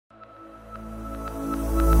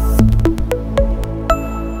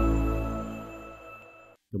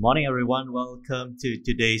Good morning, everyone. Welcome to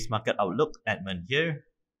today's market outlook. Edmund here.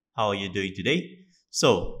 How are you doing today?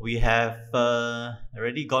 So we have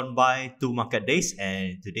already gone by 2 market days,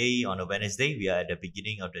 and today on a Wednesday, we are at the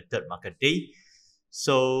beginning of the 3rd market day.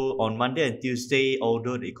 So on Monday and Tuesday,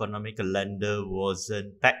 although the economic calendar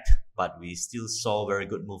wasn't packed, but we still saw very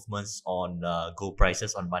good movements on gold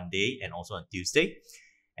prices on Monday and also on Tuesday.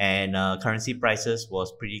 And currency prices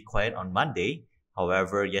was pretty quiet on Monday.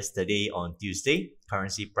 However, yesterday on Tuesday,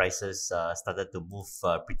 currency prices started to move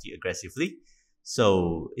pretty aggressively.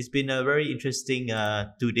 So it's been a very interesting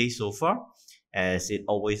 2 days so far, as it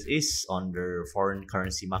always is on the foreign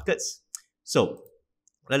currency markets. So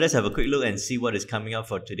let us have a quick look and see what is coming up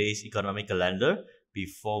for today's economic calendar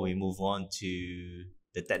before we move on to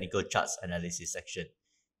the technical charts analysis section.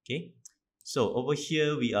 Okay. So over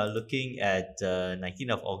here, we are looking at 19th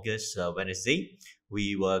of August, Wednesday.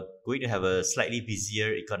 We were going to have a slightly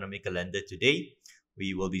busier economic calendar today.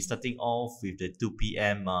 We will be starting off with the 2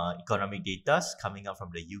 p.m. Economic data coming up from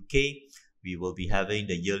the UK. We will be having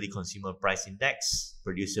the yearly consumer price index,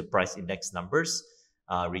 producer price index numbers,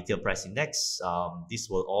 retail price index. This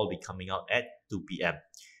will all be coming out at 2 p.m.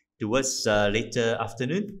 Towards later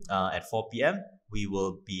afternoon, at 4 p.m., we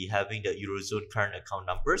will be having the Eurozone current account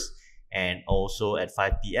numbers. And also at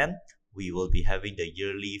 5 p.m., we will be having the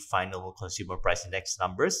yearly final consumer price index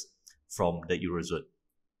numbers from the Eurozone.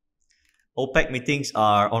 OPEC meetings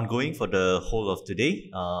are ongoing for the whole of today,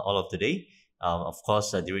 all of today. Of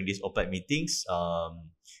course, during these OPEC meetings,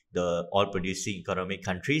 the oil-producing economic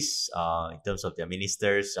countries, in terms of their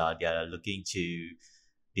ministers, they are looking to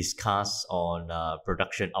discuss on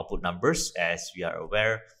production output numbers. As we are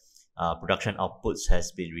aware, production outputs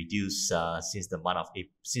has been reduced since the month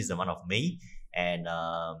of May, and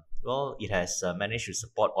well, it has managed to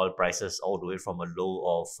support oil prices all the way from a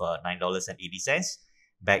low of $9.80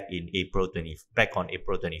 back on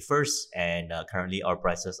April 21st, and currently our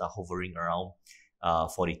prices are hovering around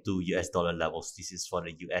 $42 levels. This is for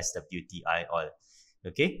the US WTI oil.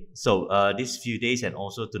 Okay, so these few days and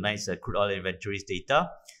also tonight's crude oil inventories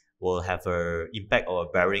data will have an impact or a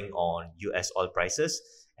bearing on US oil prices,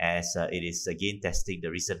 as it is again testing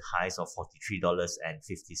the recent highs of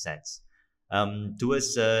 $43.50.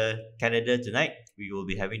 Towards Canada tonight, we will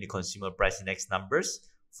be having the consumer price index numbers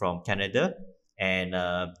from Canada, and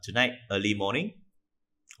tonight early morning,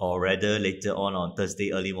 or rather later on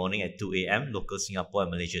Thursday early morning at 2 a.m. local Singapore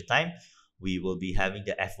and Malaysia time, we will be having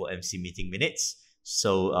the FOMC meeting minutes.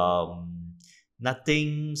 So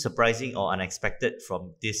nothing surprising or unexpected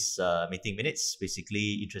from this meeting minutes.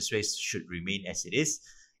 Basically, interest rates should remain as it is.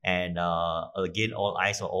 And again, all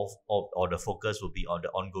eyes or the focus will be on the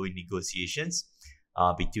ongoing negotiations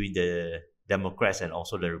between the Democrats and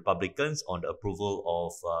also the Republicans on the approval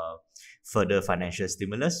of further financial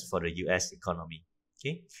stimulus for the US economy.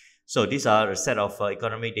 Okay, so these are a set of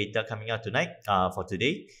economic data coming out tonight for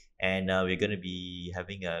today, and we're going to be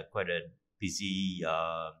having quite a busy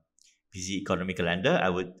economic calendar. I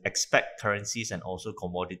would expect currencies and also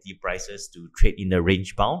commodity prices to trade in a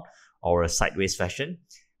range bound or a sideways fashion,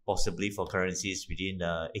 possibly for currencies within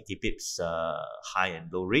 80 pips high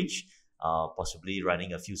and low range, possibly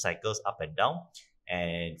running a few cycles up and down.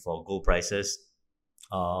 And for gold prices,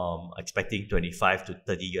 expecting 25 to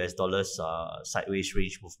 30 US dollars sideways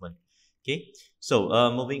range movement. Okay, so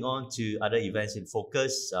moving on to other events in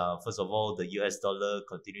focus. First of all, the US dollar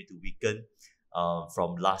continued to weaken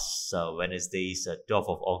from last Wednesday's 12th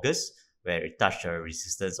of August, where it touched a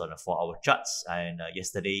resistance on the 4-hour charts, and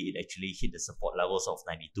yesterday it actually hit the support levels of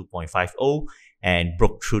 92.50 and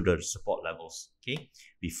broke through the support levels, okay,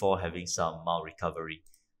 before having some mild recovery.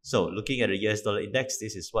 So looking at the US dollar index,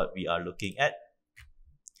 this is what we are looking at.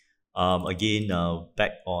 Again,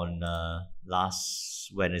 back on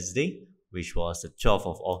last Wednesday, which was the 12th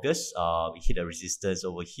of August, we hit a resistance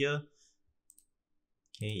over here.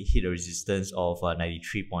 Okay, it hit a resistance of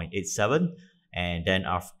 93.87. And then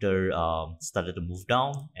after started to move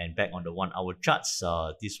down and back on the 1-hour charts,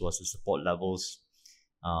 this was the support levels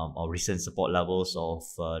or recent support levels of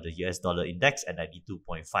the US dollar index at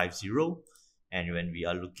 92.50. And when we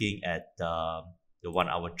are looking at the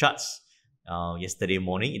 1-hour charts, yesterday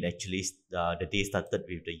morning, it actually the day started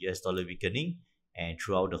with the US dollar weakening, and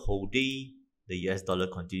throughout the whole day, the US dollar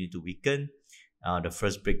continued to weaken. The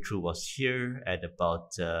first breakthrough was here at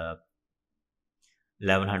about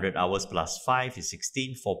 1100 hours plus 5 is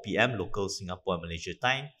 4 p.m. local Singapore and Malaysia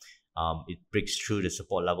time. It breaks through the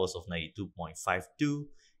support levels of 92.52,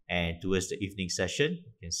 and towards the evening session,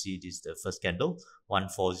 you can see this is the first candle,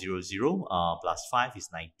 1400 plus 5 is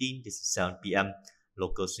 19. This is 7 p.m.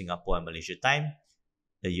 local Singapore and Malaysia time.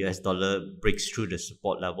 The US dollar breaks through the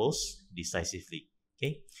support levels decisively.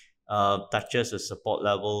 Okay, touches a support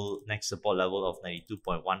level, next support level of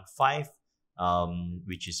 92.15,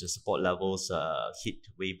 which is a support levels hit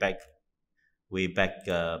way back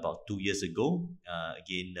about 2 years ago.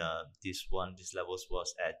 These levels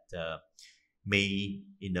was at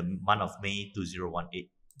in the month of May 2018.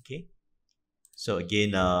 Okay, so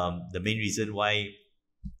again, the main reason why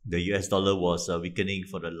the US dollar was weakening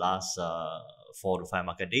for the last 4 to 5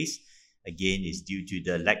 market days again is due to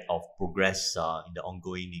the lack of progress in the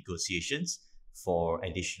ongoing negotiations for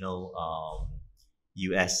additional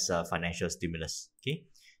US financial stimulus. Okay,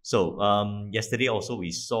 so yesterday also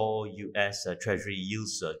we saw US Treasury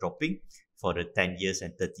yields dropping for the 10 years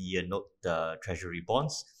and 30-year note Treasury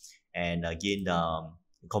bonds, and again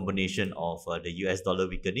combination of the US dollar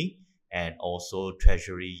weakening and also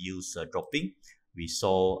Treasury yields dropping. We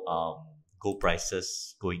saw gold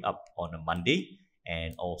prices going up on a Monday,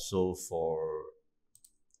 and also for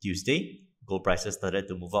Tuesday, gold prices started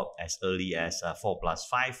to move up as early as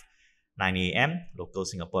 4+5, 9 a.m. local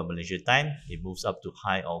Singapore and Malaysia time. It moves up to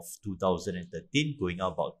high of 2013, going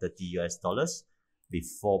up about $30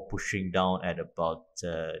 before pushing down at about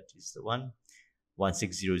this is the one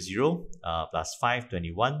 1600 plus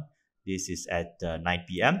 521. This is at 9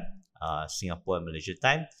 p.m. Singapore and Malaysia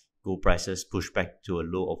time. Gold prices push back to a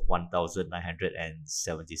low of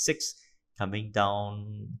 1,976, coming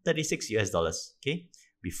down $36. Okay,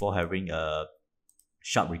 before having a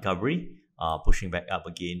sharp recovery, pushing back up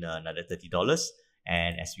again another $30.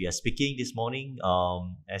 And as we are speaking this morning,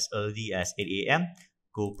 as early as 8 a.m.,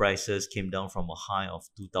 gold prices came down from a high of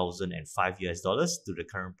 $2,005 to the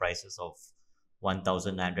current prices of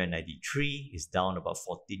 1,993. Is down about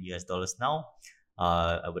 $14 now.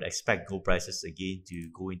 I would expect gold prices again to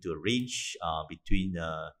go into a range between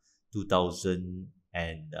 2,000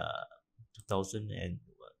 and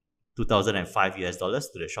 2,005 US dollars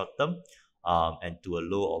to the short term, and to a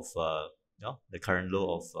low of the current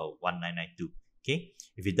low of 1,992. Okay,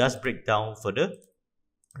 if it does break down further,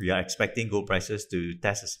 we are expecting gold prices to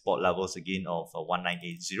test the support levels again of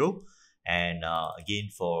 1,980. And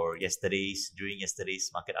again, during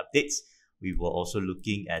yesterday's market updates, we were also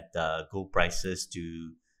looking at gold prices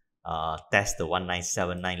to test the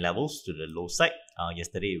 1,979 levels to the low side.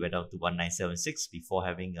 Yesterday, it went down to 1,976 before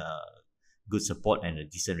having a good support and a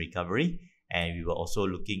decent recovery. And we were also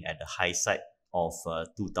looking at the high side of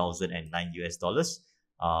 2009 US dollars.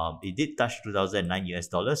 It did touch 2009 US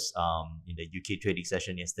dollars in the UK trading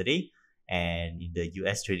session yesterday. And in the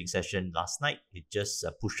US trading session last night, it just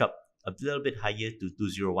pushed up a little bit higher to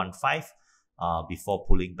 2015. Before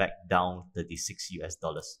pulling back down $36 US.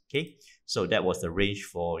 Okay, so that was the range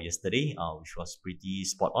for yesterday, which was pretty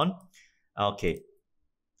spot on. Okay,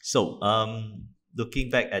 so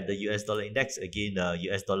looking back at the US dollar index, again, the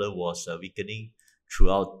US dollar was weakening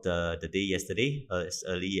throughout the day yesterday, as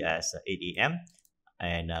early as 8 a.m.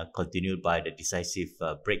 and continued by the decisive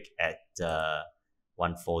break at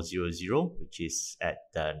 1400, which is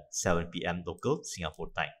at 7 p.m. local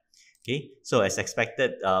Singapore time. Okay, so as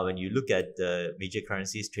expected, when you look at the major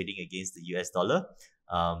currencies trading against the US dollar,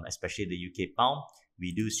 especially the UK pound,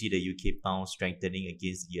 we do see the UK pound strengthening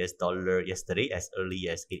against the US dollar yesterday as early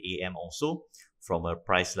as 8 a.m. also, from a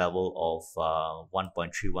price level of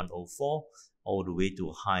 1.3104 all the way to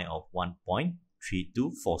a high of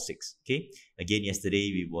 1.3246. Okay, again, yesterday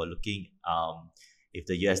we were looking, if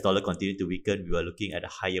the US dollar continued to weaken, we were looking at a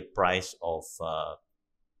higher price of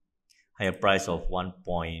 1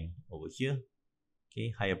 point over here. Okay,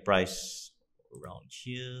 higher price around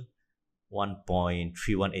here,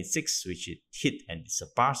 1.3186, which it hit and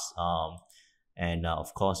surpassed. And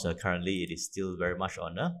of course, currently it is still very much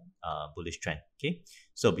on a bullish trend. Okay,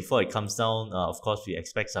 so before it comes down, of course, we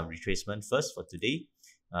expect some retracement first for today.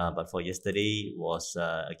 But for yesterday was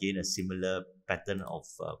again a similar pattern of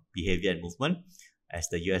behavior and movement. As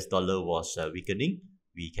the US dollar was weakening,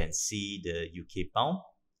 we can see the UK pound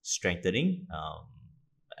strengthening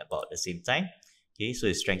about the same time. Okay, so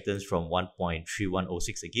it strengthens from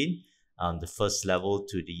 1.3106 again. The first level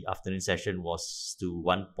to the afternoon session was to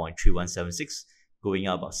 1.3176, going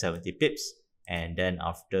up about 70 pips. And then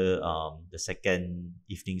after the second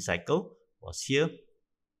evening cycle was here.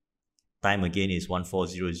 Time again is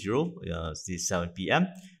 1400, this 7 p.m.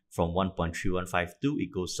 From 1.3152,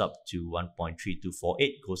 it goes up to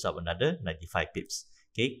 1.3248, goes up another 95 pips.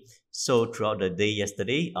 Okay, so throughout the day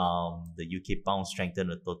yesterday, the UK pound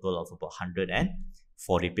strengthened a total of about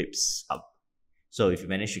 140 pips up. So if you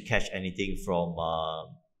manage to catch anything from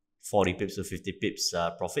 40 pips to 50 pips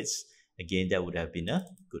profits, again, that would have been a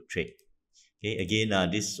good trade. Okay,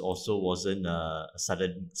 again, this also wasn't a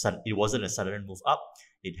sudden move up.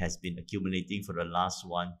 It has been accumulating for the last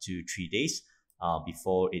 1 to 3 days.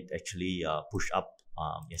 before it actually pushed up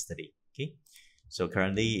yesterday. Okay, so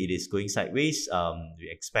currently it is going sideways. We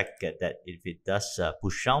expect that if it does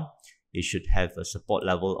push down, it should have a support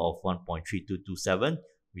level of 1.3227,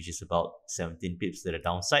 which is about 17 pips to the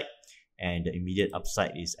downside, and the immediate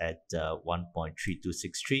upside is at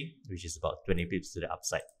 1.3263, which is about 20 pips to the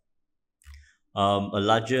upside. A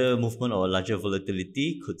larger movement or a larger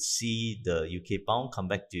volatility could see the UK pound come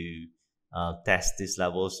back to test these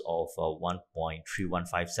levels of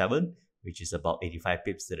 1.3157, which is about 85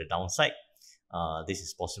 pips to the downside. This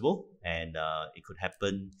is possible, and it could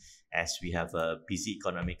happen as we have a busy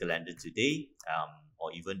economic calendar today,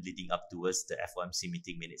 or even leading up towards the FOMC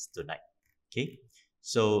meeting minutes tonight. Okay,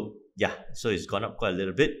 so yeah, so it's gone up quite a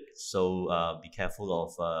little bit. So be careful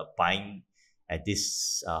of buying at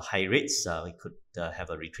this high rates. We could have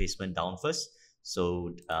a retracement down first.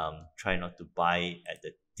 So try not to buy at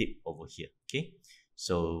the tip over here. Okay,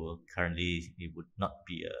 so currently it would not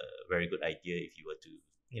be a very good idea if you were to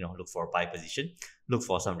look for a buy position. Look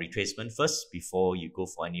for some retracement first before you go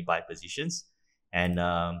for any buy positions. And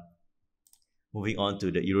moving on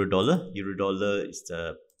to the euro dollar. Euro dollar is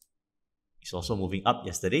also moving up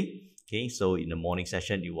yesterday. Okay, so in the morning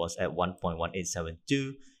session it was at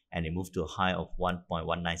 1.1872, and it moved to a high of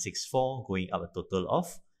 1.1964, going up a total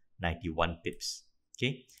of 91 pips.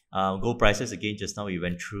 Okay, gold prices again. Just now we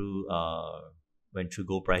went through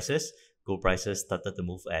gold prices. Gold prices started to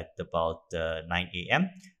move at about 9 a.m.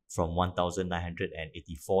 from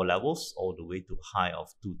 1,984 levels all the way to high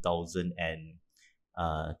of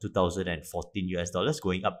 2014 US dollars,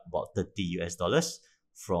 going up about 30 US dollars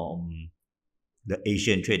from the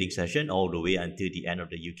Asian trading session all the way until the end of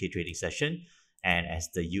the UK trading session. And as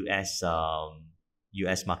the US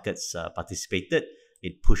markets participated,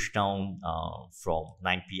 it pushed down from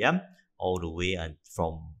 9 p.m. all the way and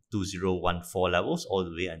from 2014 levels all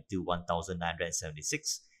the way until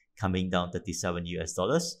 1,976, coming down 37 US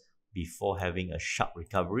dollars before having a sharp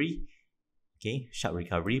recovery. Okay, sharp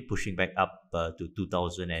recovery, pushing back up to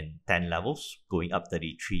 2010 levels, going up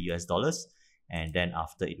 33 US dollars, and then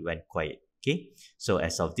after it went quiet. Okay, so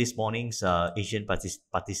as of this morning's Asian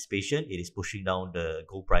participation, it is pushing down the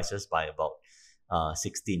gold prices by about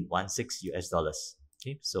 16 US dollars.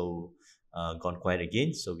 Okay, so gone quiet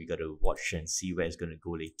again, so we got to watch and see where it's going to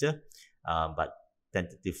go later. But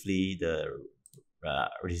tentatively, the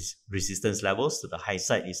resistance levels to the high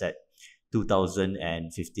side is at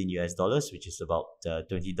 2015 US dollars, which is about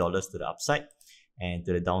 $20 to the upside, and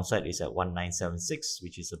to the downside is at 1976,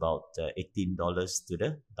 which is about $18 to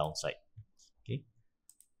the downside. Okay.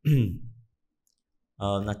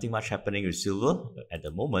 Nothing much happening with silver at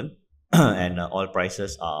the moment, and oil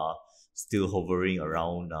prices are still hovering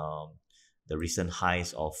around the recent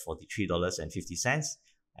highs of $43.50,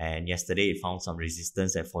 and yesterday it found some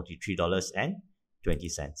resistance at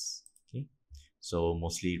 $43.20. Okay, so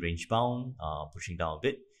mostly range bound, pushing down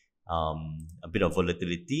a bit of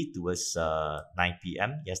volatility towards 9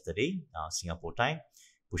 p.m. yesterday, Singapore time,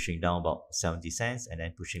 pushing down about 70 cents and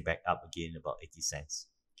then pushing back up again about 80 cents.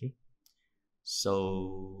 Okay,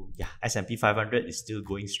 so yeah, S&P 500 is still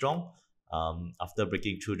going strong after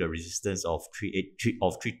breaking through the resistance of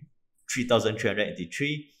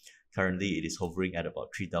 3,383. Currently it is hovering at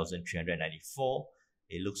about 3,394.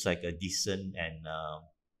 It looks like a decent and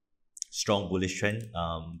strong bullish trend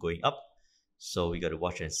going up, so we got to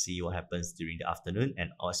watch and see what happens during the afternoon,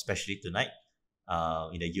 and especially tonight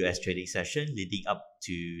in the US trading session leading up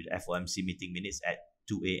to the FOMC meeting minutes at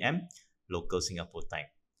 2 a.m. local Singapore time.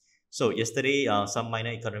 So yesterday, some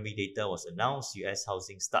minor economic data was announced. US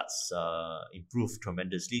housing starts improved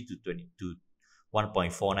tremendously to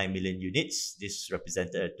 1.49 million units. This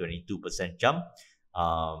represented a 22% jump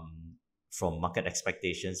from market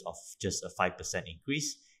expectations of just a 5%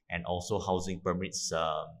 increase, and also housing permits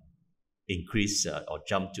increase or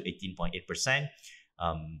jump to 18.8%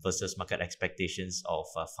 versus market expectations of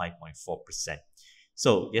 5.4%.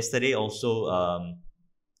 So yesterday also,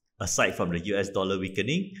 aside from the US dollar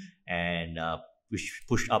weakening and which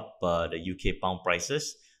pushed up the UK pound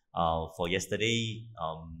prices, for yesterday,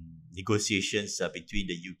 negotiations between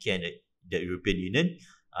the UK and the European Union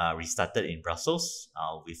restarted in Brussels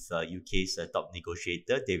with UK's top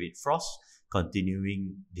negotiator David Frost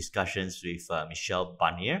continuing discussions with Michel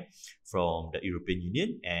Barnier from the European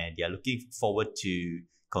Union, and they are looking forward to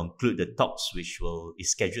conclude the talks, which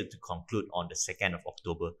is scheduled to conclude on the 2nd of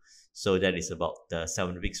October. So that is about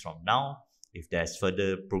 7 weeks from now. If there's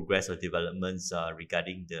further progress or developments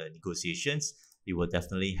regarding the negotiations, it will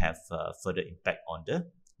definitely have further impact on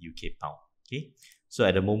the UK pound. Okay, so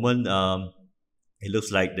at the moment, it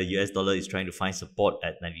looks like the US dollar is trying to find support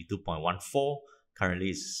at 92.14. currently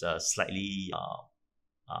is slightly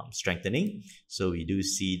strengthening. So we do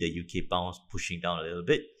see the UK pound pushing down a little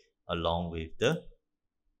bit along with the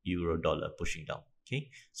euro dollar pushing down. Okay,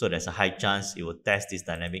 so there's a high chance it will test this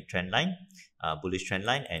dynamic trend line, bullish trend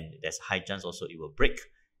line, and there's a high chance also it will break,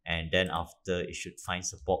 and then after it should find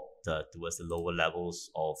support towards the lower levels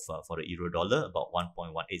of for the euro dollar about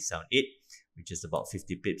 1.1878, which is about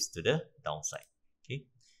 50 pips to the downside. Okay,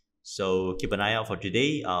 so keep an eye out for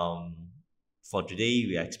today. For today,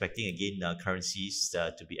 we are expecting again currencies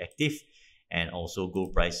to be active, and also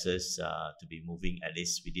gold prices to be moving at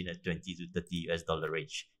least within a 20 to 30 US dollar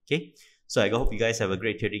range. Okay, so I hope you guys have a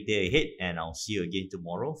great trading day ahead, and I'll see you again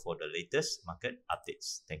tomorrow for the latest market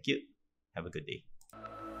updates. Thank you. Have a good day.